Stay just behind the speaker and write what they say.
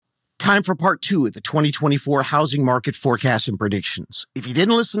Time for part 2 of the 2024 housing market forecast and predictions. If you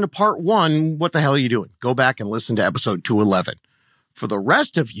didn't listen to part 1, what the hell are you doing? Go back and listen to episode 211. For the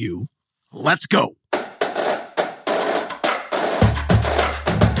rest of you, let's go.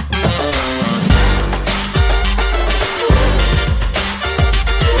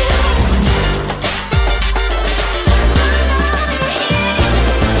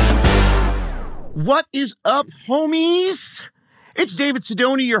 What is up, homies? It's David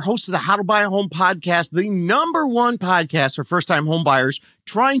Sidoni, your host of the How to Buy a Home podcast, the #1 podcast for first-time home buyers,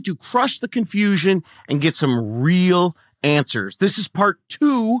 trying to crush the confusion and get some real answers. This is part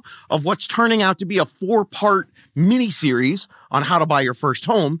 2 of what's turning out to be a 4-part mini-series on how to buy your first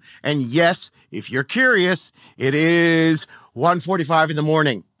home. And yes, if you're curious, it is 1:45 in the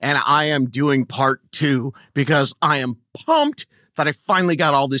morning, and I am doing part 2 because I am pumped that I finally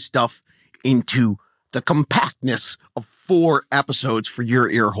got all this stuff into the compactness of 4 episodes for your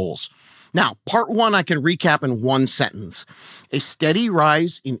ear holes. Now, part 1, I can recap in 1 sentence. A steady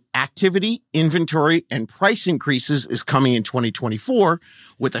rise in activity, inventory, and price increases is coming in 2024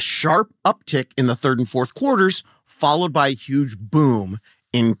 with a sharp uptick in the 3rd and 4th quarters, followed by a huge boom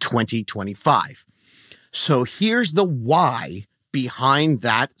in 2025. So here's the why behind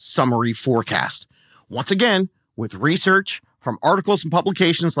that summary forecast. Once again, with research from articles and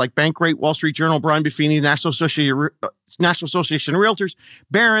publications like Bankrate, Wall Street Journal, Brian Buffini, National Association of Realtors,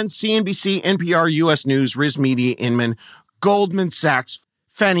 Barron's, CNBC, NPR, U.S. News, Riz Media, Inman, Goldman Sachs,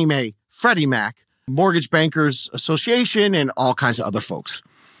 Fannie Mae, Freddie Mac, Mortgage Bankers Association, and all kinds of other folks.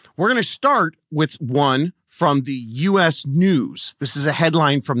 We're going to start with one from the U.S. News. This is a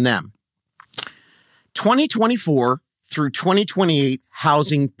headline from them. 2024 through 2028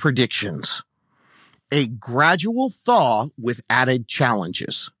 housing predictions. A gradual thaw with added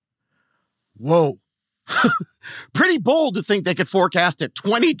challenges. Whoa. Pretty bold to think they could forecast at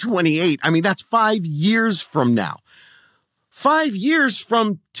 2028. I mean, that's 5 years from now. 5 years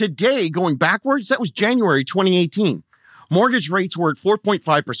from today, going backwards, that was January 2018. Mortgage rates were at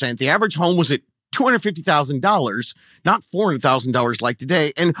 4.5%. The average home was at $250,000, not $400,000 like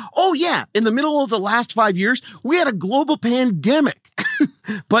today. And oh yeah, in the middle of the last 5 years, we had a global pandemic.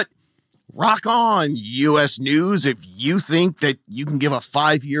 But rock on, U.S. News, if you think that you can give a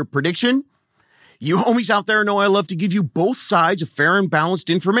 5-year prediction. You homies out there know I love to give you both sides of fair and balanced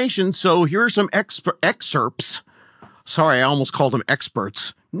information, so here are some excerpts. Sorry, I almost called them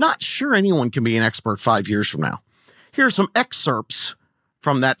experts. Not sure anyone can be an expert 5 years from now. Here are some excerpts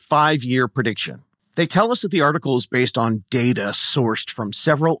from that 5-year prediction. They tell us that the article is based on data sourced from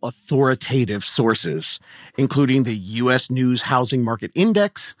several authoritative sources, including the U.S. News Housing Market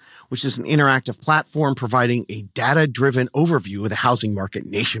Index, which is an interactive platform providing a data-driven overview of the housing market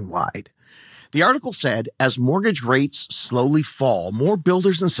nationwide. The article said, as mortgage rates slowly fall, more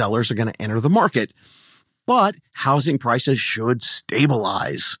builders and sellers are going to enter the market, but housing prices should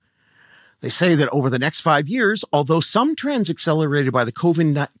stabilize. They say that over the next 5 years, although some trends accelerated by the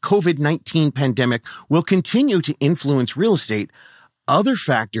COVID-19 pandemic will continue to influence real estate, other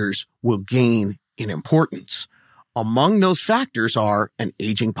factors will gain in importance. Among those factors are an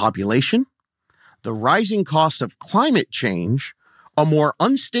aging population, the rising costs of climate change, a more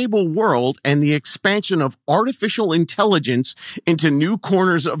unstable world, and the expansion of artificial intelligence into new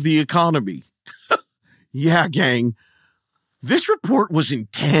corners of the economy. Yeah, gang, this report was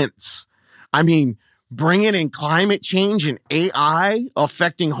intense. I mean, bringing in climate change and AI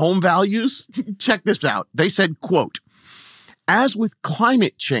affecting home values. Check this out. They said, quote, as with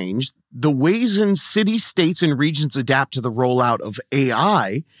climate change, the ways in cities, states, and regions adapt to the rollout of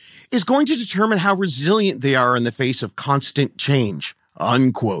AI is going to determine how resilient they are in the face of constant change,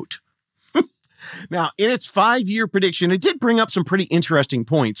 unquote. Now, in its 5-year prediction, it did bring up some pretty interesting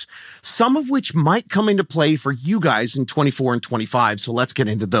points, some of which might come into play for you guys in 24 and 25, so let's get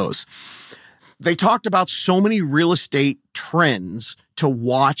into those. They talked about so many real estate trends to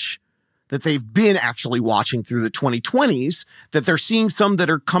watch that they've been actually watching through the 2020s, that they're seeing some that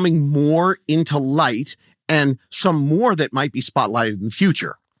are coming more into light and some more that might be spotlighted in the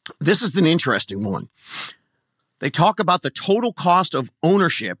future. This is an interesting one. They talk about the total cost of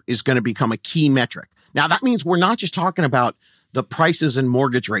ownership is going to become a key metric. Now, that means we're not just talking about the prices and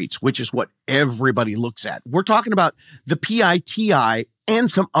mortgage rates, which is what everybody looks at. We're talking about the PITI and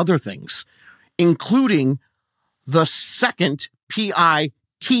some other things, including the second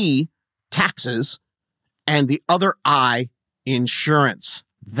PIT taxes and the other I, insurance.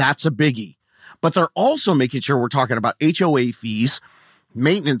 That's a biggie. But they're also making sure we're talking about HOA fees,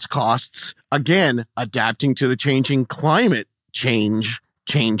 maintenance costs, again, adapting to the changing climate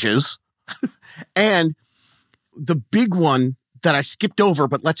changes. And the big one that I skipped over,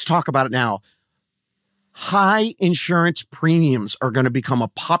 but let's talk about it now. High insurance premiums are going to become a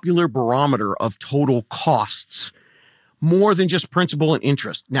popular barometer of total costs, more than just principal and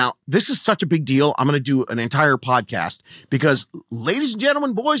interest. Now, this is such a big deal. I'm going to do an entire podcast because, ladies and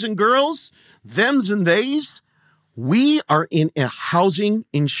gentlemen, boys and girls, thems and theys, we are in a housing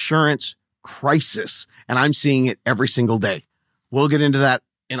insurance crisis, and I'm seeing it every single day. We'll get into that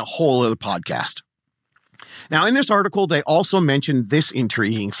in a whole other podcast. Now, in this article, they also mentioned this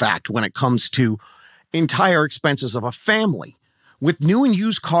intriguing fact when it comes to entire expenses of a family. With new and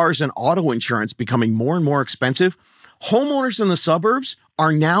used cars and auto insurance becoming more and more expensive, homeowners in the suburbs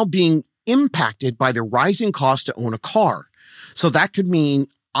are now being impacted by the rising cost to own a car. So that could mean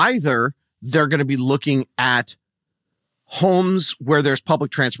either they're going to be looking at homes where there's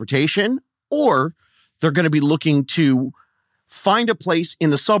public transportation, or they're going to be looking to find a place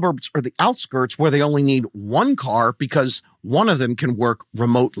in the suburbs or the outskirts where they only need one car because one of them can work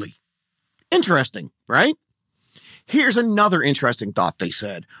remotely. Interesting, right? Here's another interesting thought they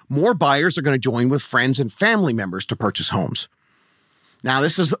said. More buyers are going to join with friends and family members to purchase homes. Now,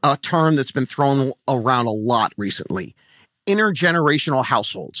 this is a term that's been thrown around a lot recently. Intergenerational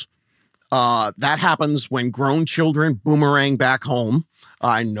households. That happens when grown children boomerang back home.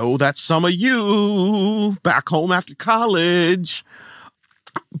 I know that's some of you back home after college.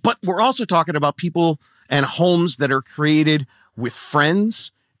 But we're also talking about people and homes that are created with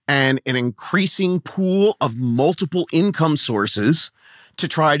friends and an increasing pool of multiple income sources to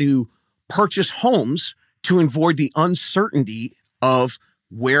try to purchase homes to avoid the uncertainty of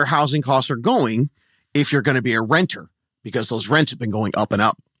where housing costs are going if you're going to be a renter, because those rents have been going up and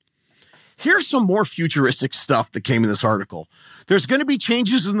up. Here's some more futuristic stuff that came in this article. There's going to be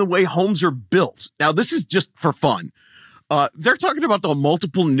changes in the way homes are built. Now, this is just for fun. They're talking about the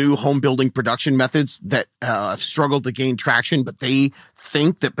multiple new home building production methods that have struggled to gain traction, but they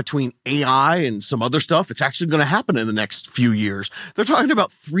think that between AI and some other stuff, it's actually going to happen in the next few years. They're talking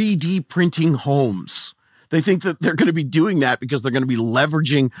about 3D printing homes. They think that they're going to be doing that because they're going to be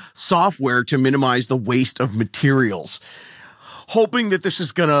leveraging software to minimize the waste of materials, hoping that this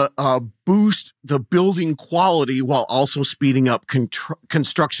is going to boost the building quality while also speeding up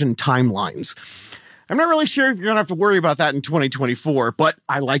construction timelines. I'm not really sure if you're going to have to worry about that in 2024, but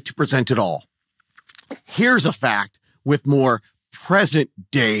I like to present it all. Here's a fact with more present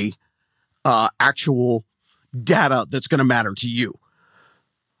day actual data that's going to matter to you.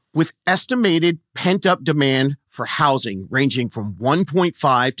 With estimated pent-up demand for housing ranging from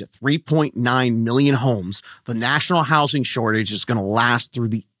 1.5 to 3.9 million homes, the national housing shortage is going to last through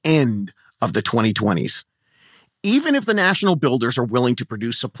the end of the 2020s. Even if the national builders are willing to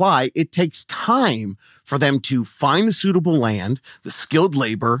produce supply, it takes time for them to find the suitable land, the skilled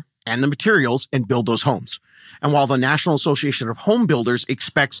labor, and the materials and build those homes. And while the National Association of Home Builders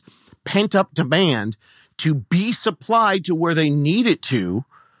expects pent-up demand to be supplied to where they need it to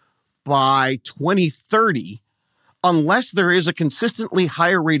by 2030, unless there is a consistently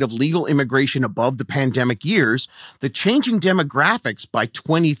higher rate of legal immigration above the pandemic years, the changing demographics by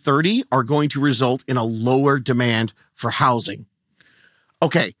 2030 are going to result in a lower demand for housing.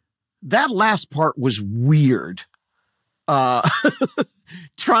 Okay, that last part was weird.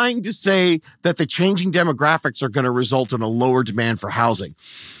 Trying to say that the changing demographics are going to result in a lower demand for housing.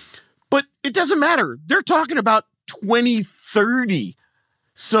 But it doesn't matter. They're talking about 2030.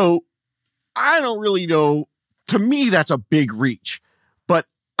 So I don't really know. To me, that's a big reach, but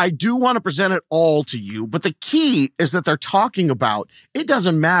I do want to present it all to you. But the key is that they're talking about, it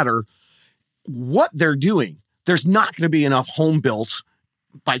doesn't matter what they're doing. There's not going to be enough home built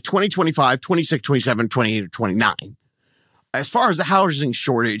by 2025, 26, 27, 28, or 29. As far as the housing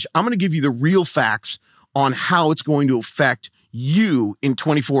shortage, I'm going to give you the real facts on how it's going to affect you in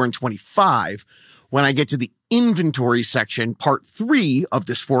 24 and 25 when I get to the inventory section, part 3 of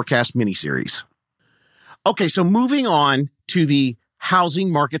this forecast miniseries. Okay, so moving on to the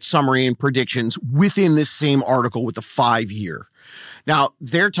housing market summary and predictions within this same article with the 5-year. Now,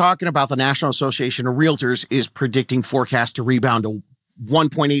 they're talking about the National Association of Realtors is predicting forecast to rebound to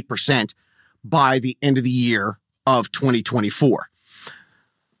 1.8% by the end of the year of 2024.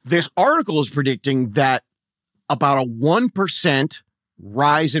 This article is predicting that about a 1%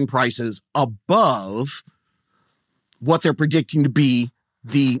 rise in prices above what they're predicting to be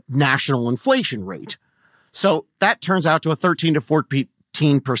the national inflation rate. So that turns out to a 13 to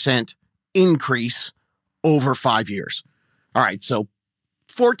 14% increase over 5 years. All right, so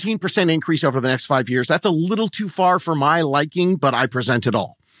 14% increase over the next 5 years. That's a little too far for my liking, but I present it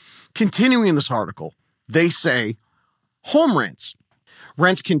all. Continuing this article, they say home rents.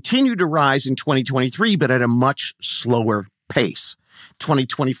 Rents continue to rise in 2023, but at a much slower pace.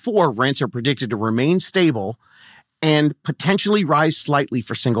 2024 rents are predicted to remain stable and potentially rise slightly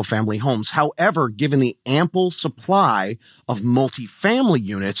for single-family homes. However, given the ample supply of multifamily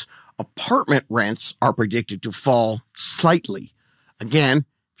units, apartment rents are predicted to fall slightly. Again,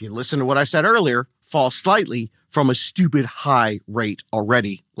 if you listen to what I said earlier, fall slightly from a stupid high rate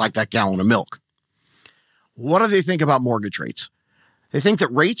already, like that gallon of milk. What do they think about mortgage rates? They think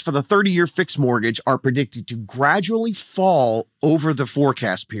that rates for the 30-year fixed mortgage are predicted to gradually fall over the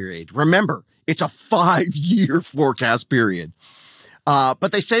forecast period. Remember, it's a 5-year forecast period.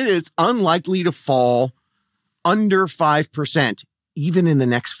 But they say that it's unlikely to fall under 5%, even in the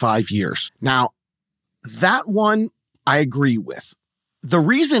next 5 years. Now, that one I agree with. The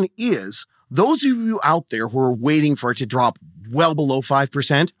reason is, those of you out there who are waiting for it to drop well below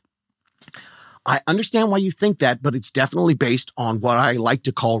 5%, I understand why you think that, but it's definitely based on what I like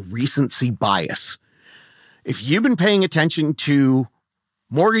to call recency bias. If you've been paying attention to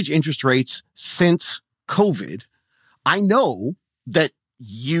mortgage interest rates since COVID, I know that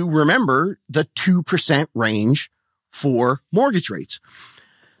you remember the 2% range for mortgage rates.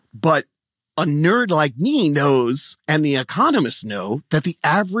 But a nerd like me knows, and the economists know, that the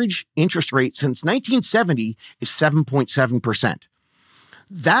average interest rate since 1970 is 7.7%.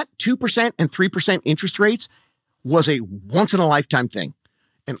 That 2% and 3% interest rates was a once-in-a-lifetime thing,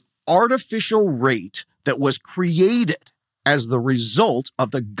 an artificial rate that was created as the result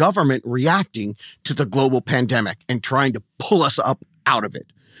of the government reacting to the global pandemic and trying to pull us up out of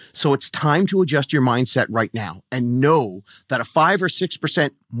it. So it's time to adjust your mindset right now and know that a 5 or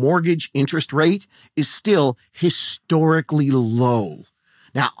 6% mortgage interest rate is still historically low.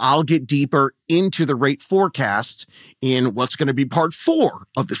 Now, I'll get deeper into the rate forecasts in what's going to be part 4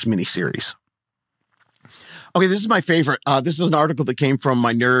 of this mini-series. Okay, this is my favorite. This is an article that came from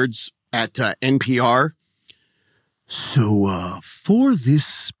my nerds at NPR. So, for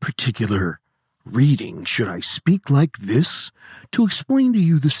this particular reading, should I speak like this to explain to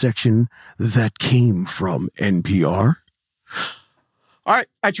you the section that came from NPR? All right,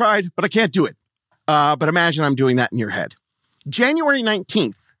 I tried, but I can't do it. But imagine I'm doing that in your head. January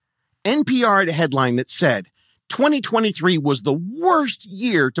 19th, NPR had a headline that said, 2023 was the worst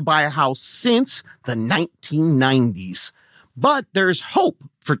year to buy a house since the 1990s. But there's hope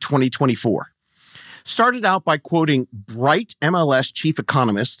for 2024. Started out by quoting Bright MLS chief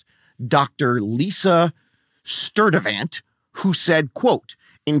economist, Dr. Lisa Sturdivant, who said, quote,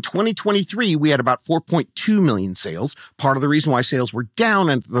 in 2023, we had about 4.2 million sales. Part of the reason why sales were down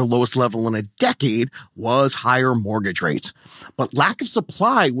at the lowest level in a decade was higher mortgage rates. But lack of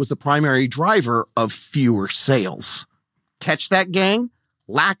supply was the primary driver of fewer sales. Catch that, gang?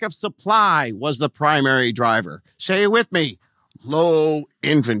 Lack of supply was the primary driver. Say it with me. Low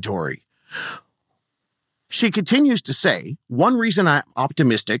inventory. She continues to say, one reason I'm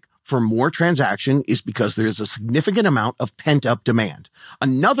optimistic for more transaction is because there's a significant amount of pent-up demand.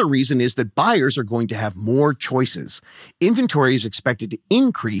 Another reason is that buyers are going to have more choices. Inventory is expected to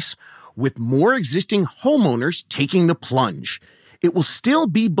increase with more existing homeowners taking the plunge. It will still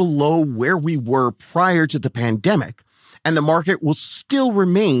be below where we were prior to the pandemic, and the market will still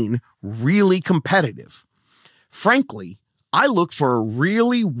remain really competitive. Frankly, I look for a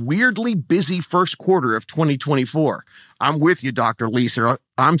really weirdly busy first quarter of 2024. I'm with you, Dr. Lisa.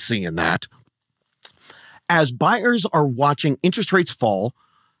 I'm seeing that. As buyers are watching interest rates fall,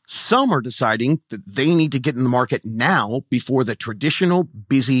 some are deciding that they need to get in the market now before the traditional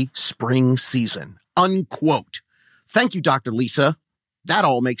busy spring season. Unquote. Thank you, Dr. Lisa. That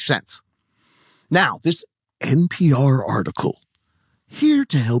all makes sense. Now, this NPR article, here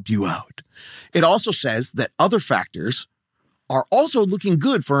to help you out. It also says that other factors are also looking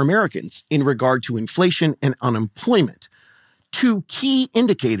good for Americans in regard to inflation and unemployment. Two key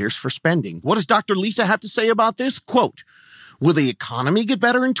indicators for spending. What does Dr. Lisa have to say about this? Quote, will the economy get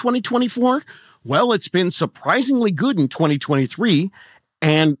better in 2024? Well, it's been surprisingly good in 2023,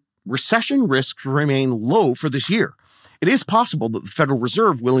 and recession risks remain low for this year. It is possible that the Federal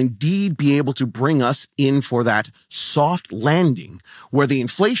Reserve will indeed be able to bring us in for that soft landing where the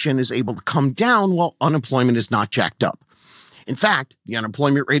inflation is able to come down while unemployment is not jacked up. In fact, the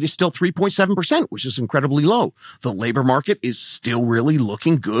unemployment rate is still 3.7%, which is incredibly low. The labor market is still really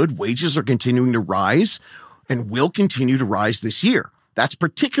looking good. Wages are continuing to rise and will continue to rise this year. That's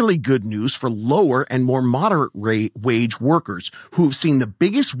particularly good news for lower and more moderate wage workers who have seen the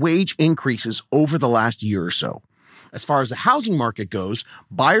biggest wage increases over the last year or so. As far as the housing market goes,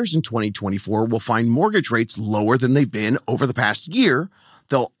 buyers in 2024 will find mortgage rates lower than they've been over the past year.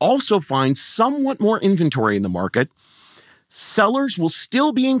 They'll also find somewhat more inventory in the market. Sellers will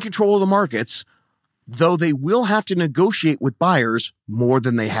still be in control of the markets, though they will have to negotiate with buyers more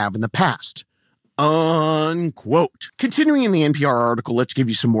than they have in the past. Unquote. Continuing in the NPR article, let's give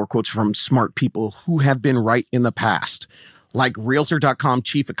you some more quotes from smart people who have been right in the past, like Realtor.com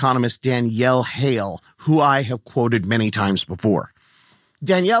chief economist Danielle Hale, who I have quoted many times before.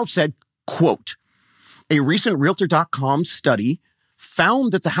 Danielle said, quote, "A recent Realtor.com study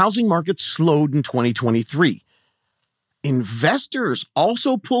found that the housing market slowed in 2023. Investors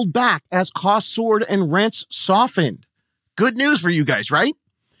also pulled back as costs soared and rents softened." Good news for you guys, right?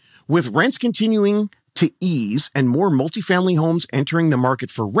 With rents continuing to ease and more multifamily homes entering the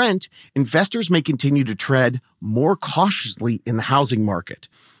market for rent, investors may continue to tread more cautiously in the housing market.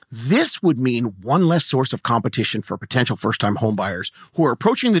 This would mean one less source of competition for potential first-time homebuyers who are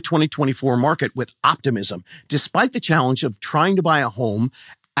approaching the 2024 market with optimism, despite the challenge of trying to buy a home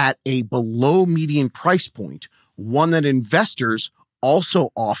at a below median price point, one that investors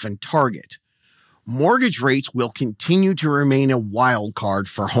also often target. Mortgage rates will continue to remain a wild card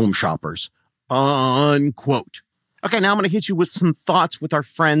for home shoppers. Unquote. Okay, now I'm going to hit you with some thoughts with our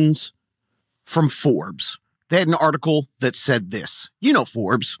friends from Forbes. They had an article that said this. You know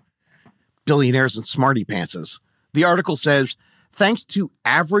Forbes, billionaires and smarty pantses. The article says, thanks to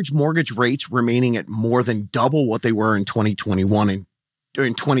average mortgage rates remaining at more than double what they were in 2021 and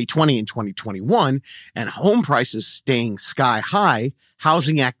in 2020 and 2021, and home prices staying sky high,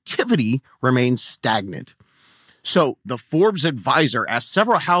 housing activity remains stagnant. So the Forbes advisor asked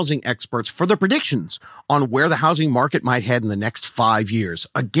several housing experts for their predictions on where the housing market might head in the next 5 years,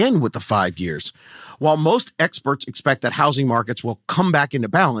 again with the 5 years. While most experts expect that housing markets will come back into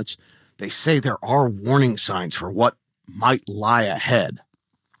balance, they say there are warning signs for what might lie ahead.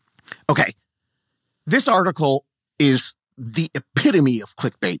 Okay, this article is the epitome of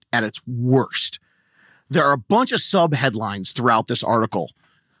clickbait at its worst. There are a bunch of sub-headlines throughout this article.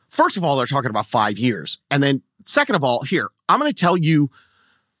 First of all, they're talking about 5 years. And then second of all, here, I'm going to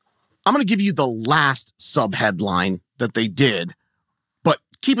give you the last sub-headline that they did. But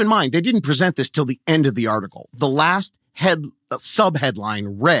keep in mind, they didn't present this till the end of the article. The last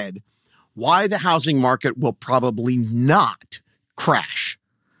sub-headline read, "Why the housing market will probably not crash."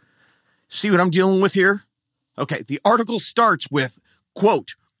 See what I'm dealing with here? Okay, the article starts with,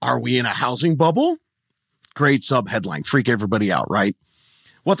 quote, "Are we in a housing bubble?" Great sub-headline. Freak everybody out, right?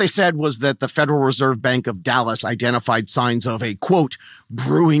 What they said was that the Federal Reserve Bank of Dallas identified signs of a, quote,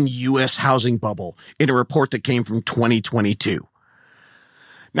 "brewing U.S. housing bubble" in a report that came from 2022.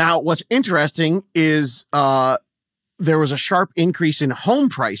 Now, what's interesting is there was a sharp increase in home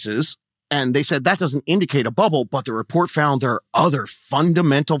prices, and they said that doesn't indicate a bubble, but the report found there are other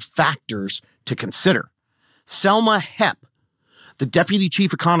fundamental factors to consider. Selma Hepp, the deputy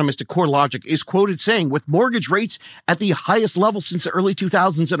chief economist at CoreLogic, is quoted saying, "With mortgage rates at the highest level since the early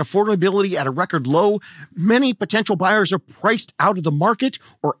 2000s and affordability at a record low, many potential buyers are priced out of the market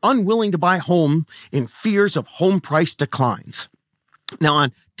or unwilling to buy home in fears of home price declines." Now,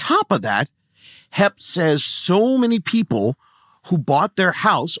 on top of that, Hepp says so many people who bought their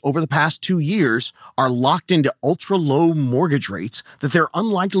house over the past 2 years are locked into ultra-low mortgage rates that they're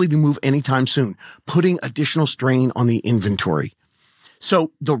unlikely to move anytime soon, putting additional strain on the inventory.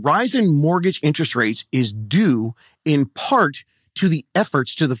 So the rise in mortgage interest rates is due in part to the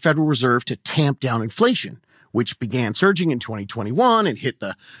efforts to the Federal Reserve to tamp down inflation, which began surging in 2021 and hit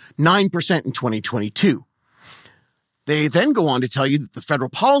the 9% in 2022. They then go on to tell you that the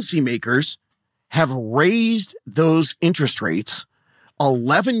federal policymakers have raised those interest rates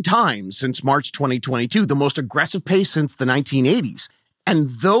 11 times since March 2022, the most aggressive pace since the 1980s. And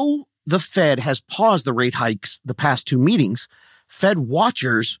though the Fed has paused the rate hikes the past 2 meetings, Fed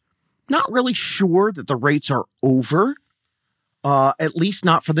watchers not really sure that the rates are over, at least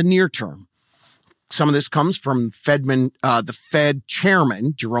not for the near term. Some of this comes from the Fed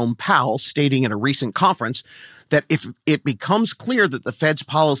chairman, Jerome Powell, stating at a recent conference that if it becomes clear that the Fed's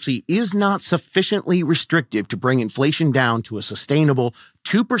policy is not sufficiently restrictive to bring inflation down to a sustainable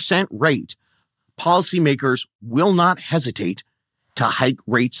 2% rate, policymakers will not hesitate to hike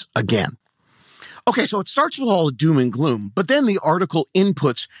rates again. Okay, so it starts with all the doom and gloom, but then the article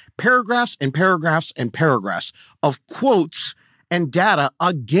inputs paragraphs and paragraphs and paragraphs of quotes and data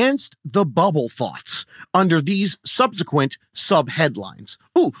against the bubble thoughts under these subsequent sub-headlines.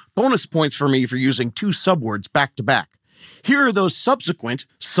 Ooh, bonus points for me for using 2 subwords back to back. Here are those subsequent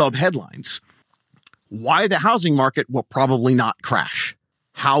sub-headlines. Why the housing market will probably not crash.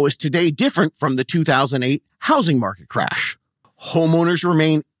 How is today different from the 2008 housing market crash? Homeowners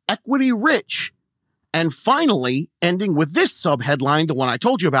remain equity rich. And finally, ending with this sub-headline, the one I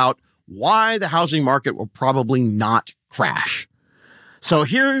told you about, why the housing market will probably not crash. So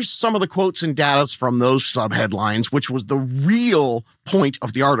here's some of the quotes and data from those subheadlines, which was the real point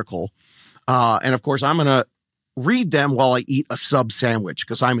of the article. And of course, I'm going to read them while I eat a sub sandwich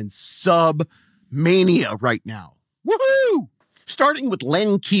because I'm in sub mania right now. Woohoo! Starting with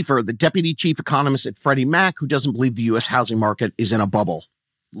Len Kiefer, the deputy chief economist at Freddie Mac, who doesn't believe the U.S. housing market is in a bubble.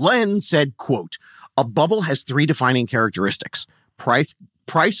 Len said, quote, "A bubble has three defining characteristics.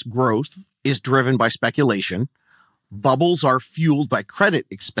 Price growth is driven by speculation. Bubbles are fueled by credit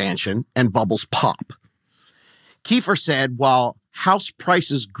expansion, and bubbles pop." Kiefer said, while house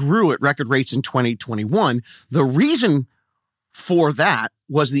prices grew at record rates in 2021, the reason for that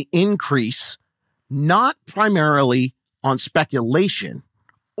was the increase not primarily on speculation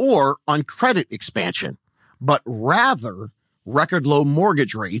or on credit expansion, but rather record low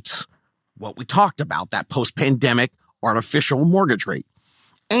mortgage rates, what we talked about, that post-pandemic artificial mortgage rate,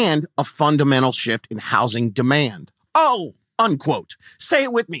 and a fundamental shift in housing demand. Oh, unquote. Say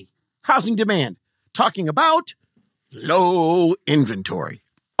it with me. Housing demand. Talking about low inventory.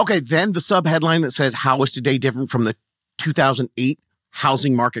 Okay, then the subheadline that said, "How is today different from the 2008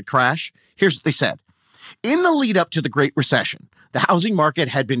 housing market crash?" Here's what they said. In the lead up to the Great Recession, the housing market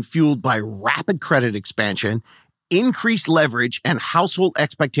had been fueled by rapid credit expansion, increased leverage, and household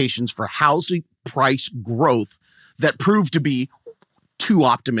expectations for housing price growth that proved to be too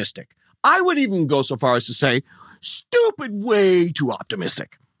optimistic. I would even go so far as to say, stupid, way too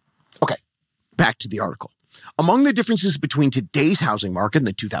optimistic. Okay, back to the article. Among the differences between today's housing market and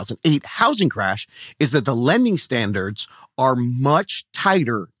the 2008 housing crash is that the lending standards are much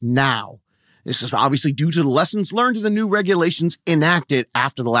tighter now. This is obviously due to the lessons learned in the new regulations enacted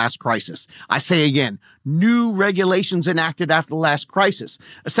after the last crisis. I say again, new regulations enacted after the last crisis.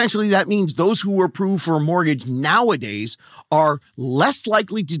 Essentially, that means those who were approved for a mortgage nowadays are less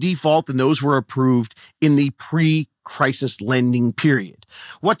likely to default than those who were approved in the pre-crisis lending period.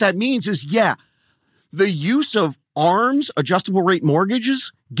 What that means is, the use of ARMs, adjustable rate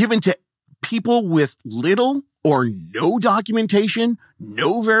mortgages, given to people with little or no documentation,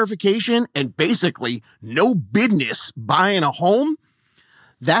 no verification, and basically no business buying a home,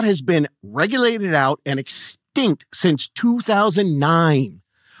 that has been regulated out and extinct since 2009.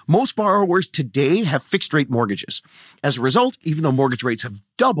 Most borrowers today have fixed rate mortgages. As a result, even though mortgage rates have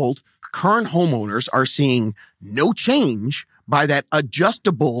doubled, current homeowners are seeing no change by that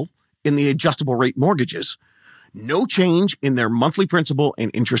adjustable rate mortgages, no change in their monthly principal and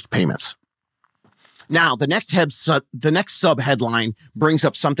interest payments. Now, the next sub-headline brings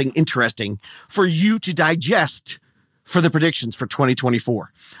up something interesting for you to digest for the predictions for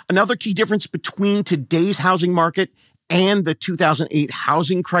 2024. Another key difference between today's housing market and the 2008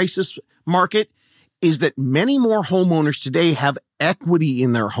 housing crisis market is that many more homeowners today have equity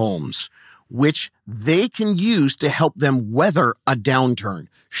in their homes, which they can use to help them weather a downturn,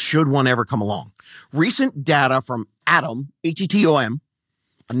 should one ever come along. Recent data from Atom, ATTOM,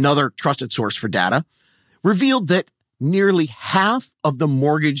 another trusted source for data, revealed that nearly half of the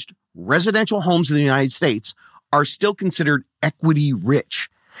mortgaged residential homes in the United States are still considered equity rich,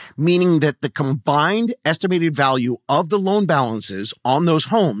 meaning that the combined estimated value of the loan balances on those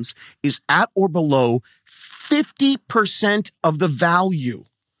homes is at or below 50% of the value.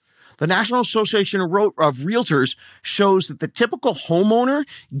 The National Association of Realtors shows that the typical homeowner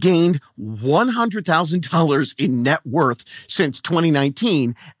gained $100,000 in net worth since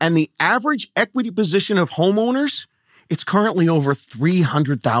 2019, and the average equity position of homeowners, it's currently over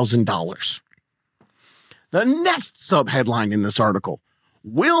 $300,000. The next subheadline in this article,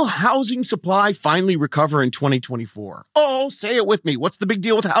 will housing supply finally recover in 2024? Oh, say it with me. What's the big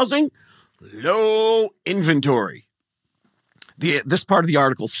deal with housing? Low inventory. This part of the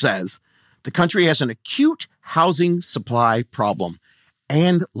article says the country has an acute housing supply problem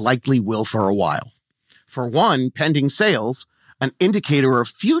and likely will for a while. For one, pending sales, an indicator of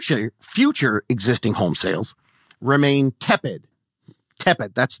future existing home sales, remain tepid.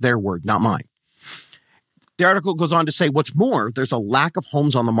 Tepid, that's their word, not mine. The article goes on to say, what's more, there's a lack of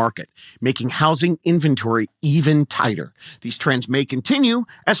homes on the market, making housing inventory even tighter. These trends may continue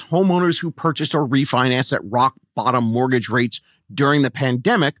as homeowners who purchased or refinanced at rock bottom mortgage rates during the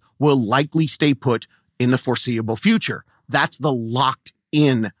pandemic will likely stay put in the foreseeable future. That's the locked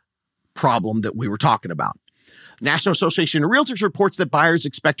in problem that we were talking about. National Association of Realtors reports that buyers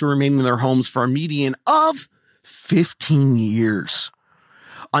expect to remain in their homes for a median of 15 years.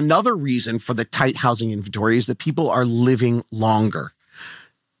 Another reason for the tight housing inventory is that people are living longer.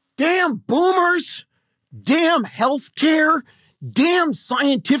 Damn boomers, damn healthcare, damn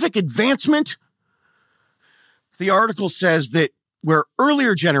scientific advancement. The article says that where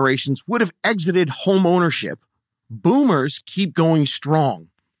earlier generations would have exited home ownership boomers keep going strong.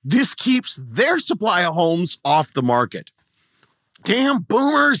 This keeps their supply of homes off the market. Damn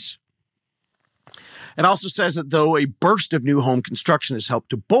boomers. It also says that though a burst of new home construction has helped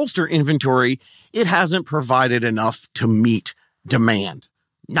to bolster inventory, it hasn't provided enough to meet demand.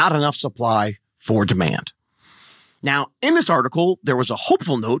 Not enough supply for demand. Now, in this article, there was a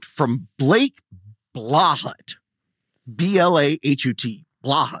hopeful note from Blake Blahut. B-L-A-H-U-T.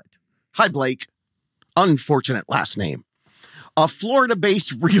 Blahut. Hi, Blake. Unfortunate last name. A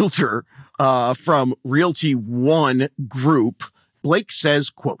Florida-based realtor from Realty One Group, Blake says,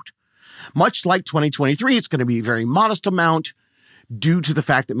 quote, much like 2023, it's going to be a very modest amount due to the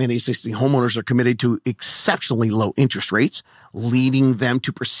fact that many existing homeowners are committed to exceptionally low interest rates, leading them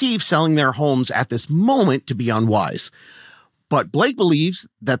to perceive selling their homes at this moment to be unwise. But Blake believes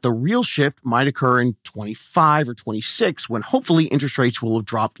that the real shift might occur in 25 or 26 when hopefully interest rates will have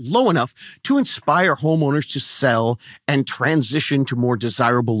dropped low enough to inspire homeowners to sell and transition to more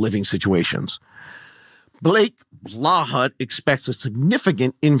desirable living situations. Blake Blahut expects a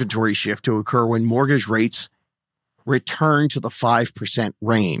significant inventory shift to occur when mortgage rates return to the 5%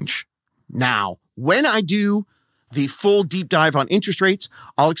 range. Now, when I do the full deep dive on interest rates,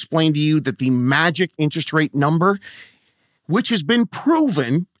 I'll explain to you that the magic interest rate number, which has been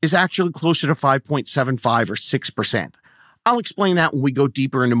proven, is actually closer to 5.75 or 6%. I'll explain that when we go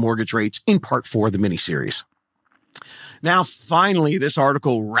deeper into mortgage rates in part 4 of the miniseries. Now, finally, this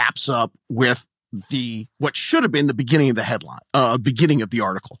article wraps up with what should have been the beginning of the headline, beginning of the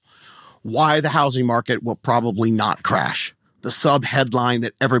article. Why the housing market will probably not crash. The sub-headline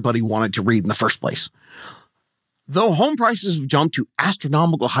that everybody wanted to read in the first place. Though home prices have jumped to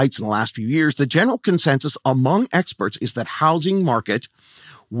astronomical heights in the last few years, the general consensus among experts is that housing market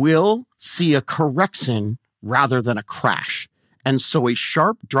will see a correction rather than a crash. And so a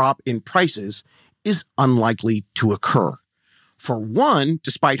sharp drop in prices is unlikely to occur. For one,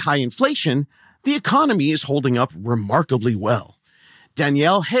 despite high inflation, the economy is holding up remarkably well.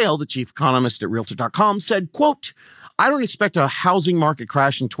 Danielle Hale, the chief economist at Realtor.com, said, quote, I don't expect a housing market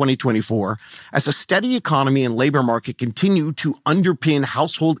crash in 2024 as a steady economy and labor market continue to underpin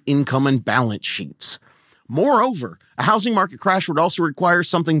household income and balance sheets. Moreover, a housing market crash would also require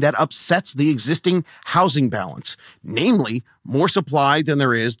something that upsets the existing housing balance, namely more supply than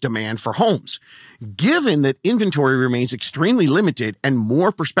there is demand for homes. Given that inventory remains extremely limited and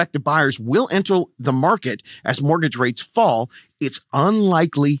more prospective buyers will enter the market as mortgage rates fall, it's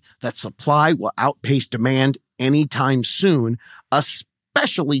unlikely that supply will outpace demand anytime soon,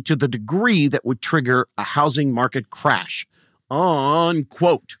 especially to the degree that would trigger a housing market crash.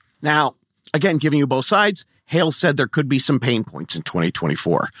 Unquote. Now, again, giving you both sides, Hale said there could be some pain points in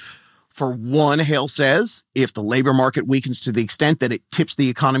 2024. For one, Hale says, if the labor market weakens to the extent that it tips the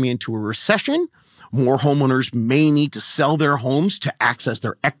economy into a recession, more homeowners may need to sell their homes to access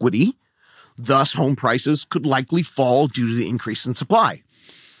their equity. Thus, home prices could likely fall due to the increase in supply.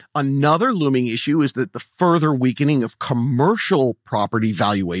 Another looming issue is that the further weakening of commercial property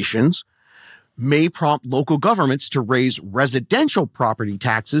valuations may prompt local governments to raise residential property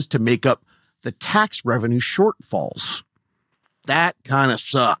taxes to make up the tax revenue shortfalls. That kind of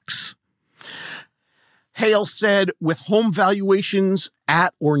sucks. Hale said, with home valuations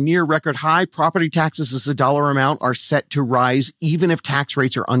at or near record high, property taxes as a dollar amount are set to rise even if tax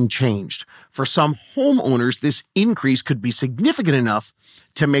rates are unchanged. For some homeowners, this increase could be significant enough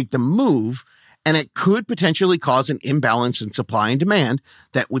to make them move, and it could potentially cause an imbalance in supply and demand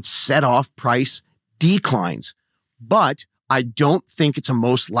that would set off price declines. But I don't think it's a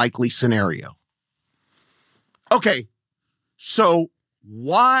most likely scenario. Okay, so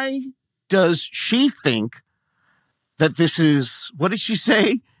why does she think that this is, what did she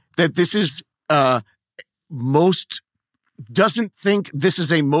say? That this is doesn't think this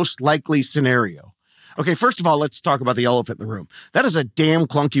is a most likely scenario. Okay, first of all, let's talk about the elephant in the room. That is a damn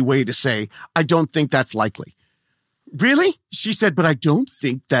clunky way to say, I don't think that's likely. Really? She said, but I don't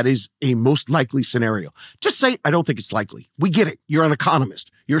think that is a most likely scenario. Just say, I don't think it's likely. We get it. You're an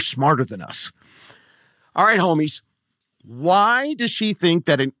economist. You're smarter than us. All right, homies. Why does she think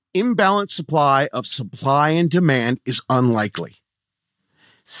that an imbalanced supply of supply and demand is unlikely?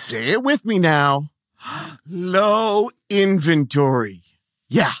 Say it with me now. Low inventory.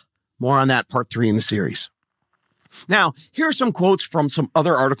 Yeah, more on that part 3 in the series. Now, here are some quotes from some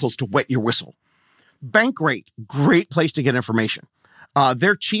other articles to wet your whistle. Bankrate, great place to get information.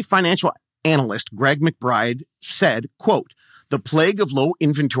 Their chief financial analyst, Greg McBride, said, quote, the plague of low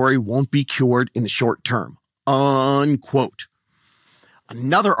inventory won't be cured in the short term. Unquote.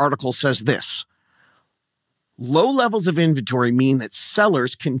 Another article says this. Low levels of inventory mean that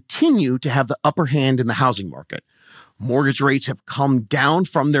sellers continue to have the upper hand in the housing market. Mortgage rates have come down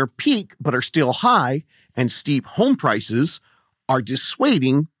from their peak, but are still high, and steep home prices are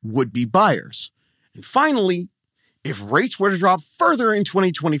dissuading would-be buyers. And finally, if rates were to drop further in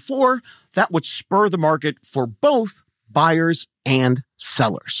 2024, that would spur the market for both buyers and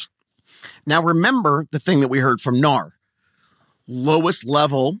sellers. Now, remember the thing that we heard from NAR. Lowest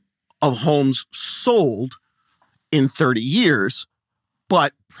level of homes sold in 30 years,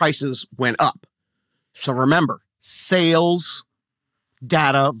 but prices went up. So remember, sales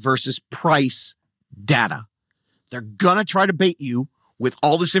data versus price data. They're going to try to bait you with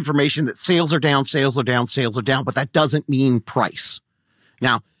all this information that sales are down, but that doesn't mean price.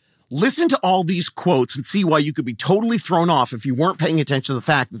 Now, listen to all these quotes and see why you could be totally thrown off if you weren't paying attention to the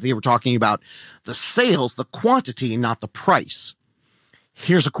fact that they were talking about the sales, the quantity, not the price.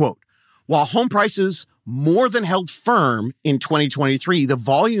 Here's a quote. While home prices more than held firm in 2023, the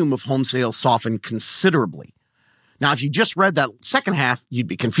volume of home sales softened considerably. Now, if you just read that second half, you'd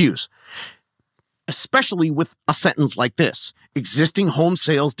be confused, especially with a sentence like this. Existing home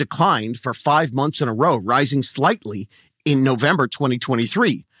sales declined for 5 months in a row, rising slightly in November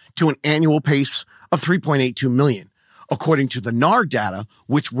 2023 to an annual pace of 3.82 million, according to the NAR data,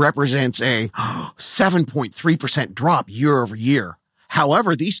 which represents a 7.3% drop year over year.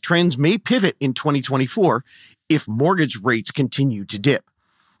 However, these trends may pivot in 2024 if mortgage rates continue to dip.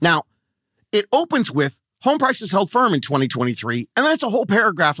 Now, it opens with home prices held firm in 2023, and then it's a whole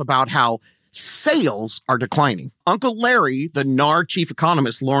paragraph about how sales are declining. Uncle Larry, the NAR chief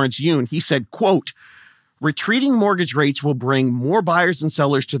economist, Lawrence Yun, he said, quote, retreating mortgage rates will bring more buyers and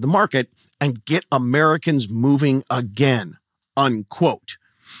sellers to the market and get Americans moving again, unquote.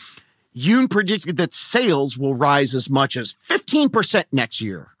 Yun predicted that sales will rise as much as 15% next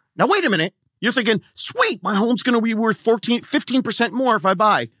year. Now, wait a minute. You're thinking, sweet, my home's going to be worth 15% more if I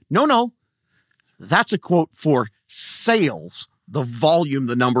buy. No. That's a quote for sales, the volume,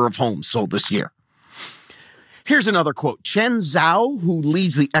 the number of homes sold this year. Here's another quote. Chen Zhao, who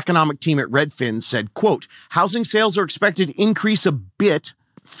leads the economic team at Redfin, said, quote, housing sales are expected to increase a bit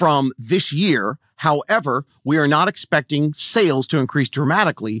from this year. However, we are not expecting sales to increase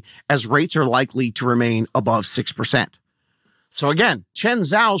dramatically as rates are likely to remain above 6%. So again, Chen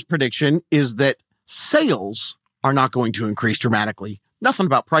Zhao's prediction is that sales are not going to increase dramatically. Nothing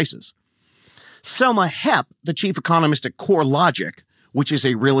about prices. Selma Hepp, the chief economist at CoreLogic, which is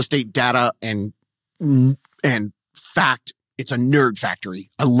a real estate data and fact, it's a nerd factory.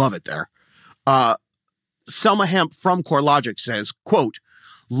 I love it there. Selma Hepp from CoreLogic says, quote,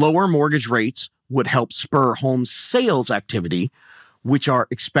 lower mortgage rates would help spur home sales activity, which are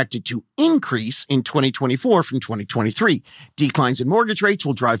expected to increase in 2024 from 2023. Declines in mortgage rates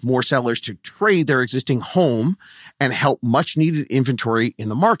will drive more sellers to trade their existing home and help much needed inventory in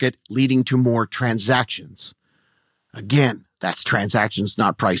the market, leading to more transactions. Again, that's transactions,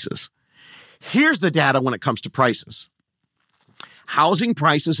 not prices. Here's the data when it comes to prices. Housing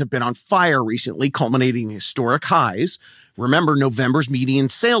prices have been on fire recently, culminating in historic highs. Remember, November's median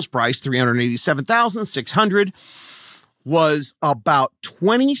sales price, $387,600, was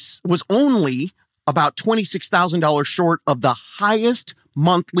only about $26,000 short of the highest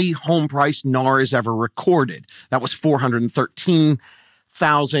monthly home price NAR has ever recorded. That was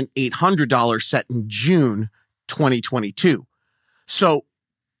 $413,800 set in June 2022. So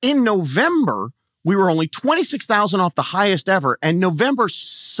in November, we were only $26,000 off the highest ever, and November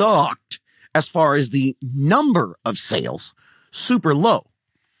sucked as far as the number of sales, super low.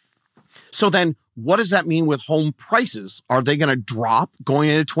 So then what does that mean with home prices? Are they going to drop going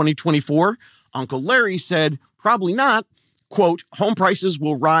into 2024? Uncle Larry said, probably not. Quote, home prices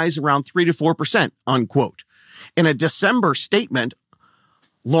will rise around 3 to 4%, unquote. In a December statement,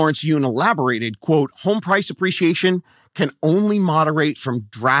 Lawrence Yun elaborated, quote, home price appreciation can only moderate from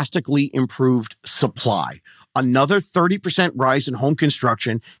drastically improved supply. Another 30% rise in home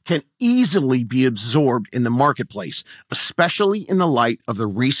construction can easily be absorbed in the marketplace, especially in the light of the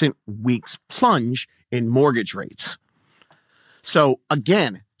recent week's plunge in mortgage rates. So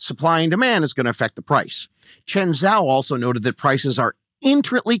again, supply and demand is going to affect the price. Chen Zhao also noted that prices are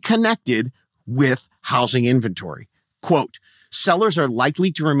intricately connected with housing inventory. Quote, sellers are likely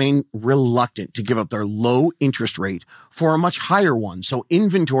to remain reluctant to give up their low interest rate for a much higher one, so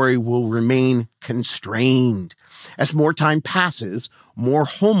inventory will remain constrained. As more time passes, more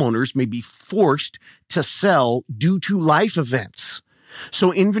homeowners may be forced to sell due to life events.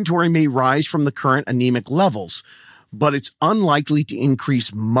 So inventory may rise from the current anemic levels, but it's unlikely to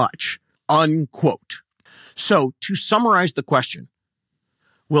increase much, unquote. So to summarize the question,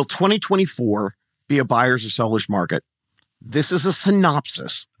 will 2024 be a buyer's or seller's market? This is a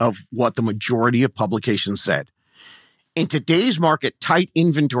synopsis of what the majority of publications said. In today's market, tight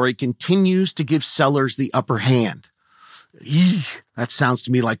inventory continues to give sellers the upper hand. That sounds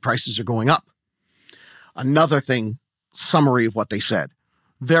to me like prices are going up. Another thing, summary of what they said.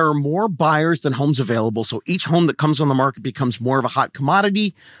 There are more buyers than homes available, so each home that comes on the market becomes more of a hot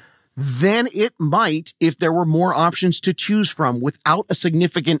commodity than it might if there were more options to choose from. Without a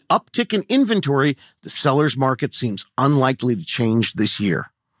significant uptick in inventory, the seller's market seems unlikely to change this year.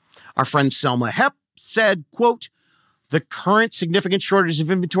 Our friend Selma Hepp said, quote, the current significant shortage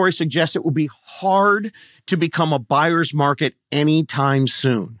of inventory suggests it will be hard to become a buyer's market anytime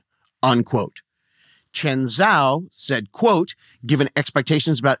soon, unquote. Chen Zhao said, quote, given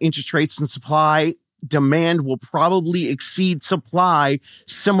expectations about interest rates and supply, demand will probably exceed supply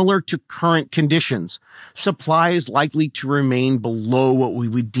similar to current conditions. Supply is likely to remain below what we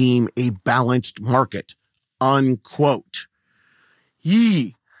would deem a balanced market, unquote.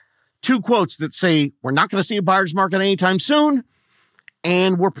 Two quotes that say we're not going to see a buyer's market anytime soon,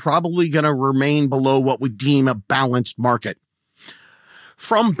 and we're probably going to remain below what we deem a balanced market.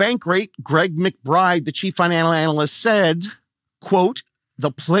 From Bankrate, Greg McBride, the chief financial analyst, said, quote,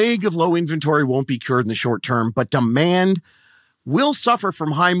 the plague of low inventory won't be cured in the short term, but demand will suffer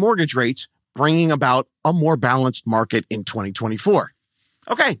from high mortgage rates, bringing about a more balanced market in 2024.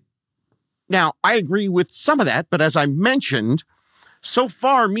 Okay. Now, I agree with some of that, but as I mentioned, so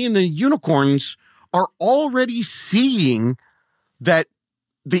far, me and the unicorns are already seeing that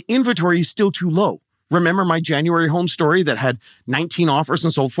the inventory is still too low. Remember my January home story that had 19 offers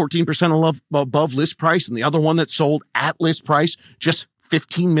and sold 14% above list price, and the other one that sold at list price just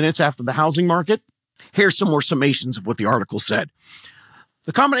 15 minutes after the housing market? Here's some more summations of what the article said.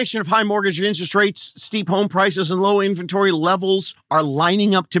 The combination of high mortgage interest rates, steep home prices, and low inventory levels are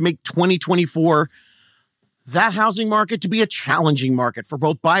lining up to make 2024 that housing market to be a challenging market for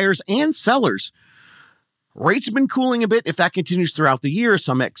both buyers and sellers. Rates have been cooling a bit. If that continues throughout the year,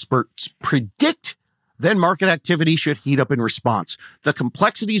 some experts predict then market activity should heat up in response. The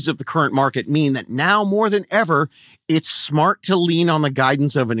complexities of the current market mean that now more than ever, it's smart to lean on the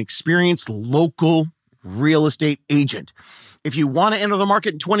guidance of an experienced local real estate agent. If you want to enter the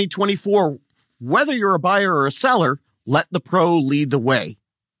market in 2024, whether you're a buyer or a seller, let the pro lead the way.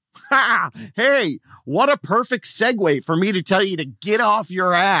 Ha! Hey, what a perfect segue for me to tell you to get off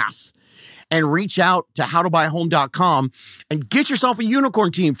your ass and reach out to howtobuyahome.com and get yourself a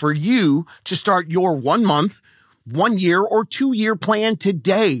unicorn team for you to start your 1 month, 1 year, or 2 year plan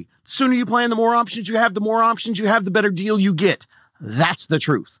today. The sooner you plan, the more options you have, the better deal you get. That's the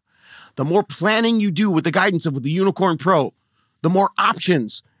truth. The more planning you do with the guidance of the Unicorn Pro, the more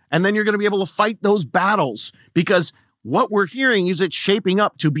options. And then you're going to be able to fight those battles, because what we're hearing is it's shaping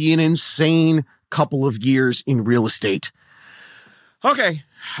up to be an insane couple of years in real estate. Okay,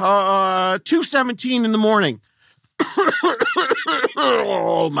 2:17 in the morning.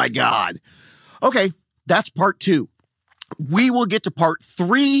 Oh my God. Okay, that's part 2. We will get to part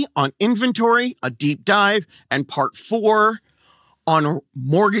 3 on inventory, a deep dive, and part 4 on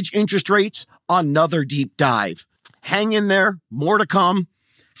mortgage interest rates, another deep dive. Hang in there, more to come.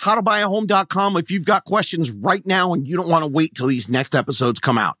 Howtobuyahome.com if you've got questions right now and you don't want to wait till these next episodes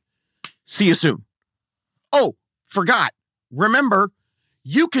come out. See you soon. Oh, forgot. Remember,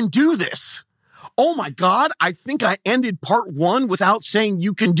 you can do this. Oh my God, I think I ended part 1 without saying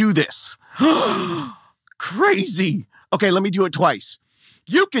you can do this. Crazy. Okay, let me do it twice.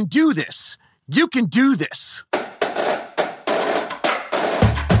 You can do this. You can do this.